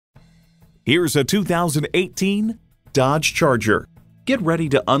Here's a 2018 Dodge Charger. Get ready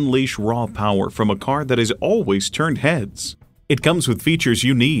to unleash raw power from a car that has always turned heads. It comes with features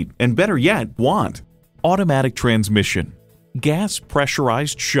you need, and better yet, want. Automatic transmission, gas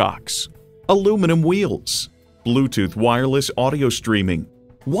pressurized shocks, aluminum wheels, Bluetooth wireless audio streaming,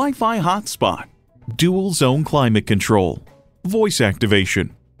 Wi-Fi hotspot, dual zone climate control, voice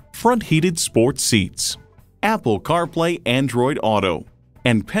activation, front heated sports seats, Apple CarPlay Android Auto,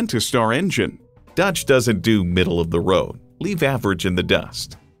 and Pentastar engine. Dodge doesn't do middle of the road. Leave average in the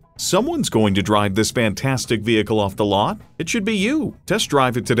dust. Someone's going to drive this fantastic vehicle off the lot. It should be you. Test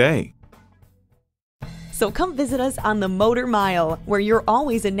drive it today. So come visit us on the Motor Mile, where you're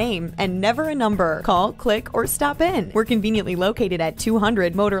always a name and never a number. Call, click, or stop in. We're conveniently located at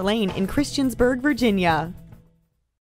 200 Motor Lane in Christiansburg, Virginia.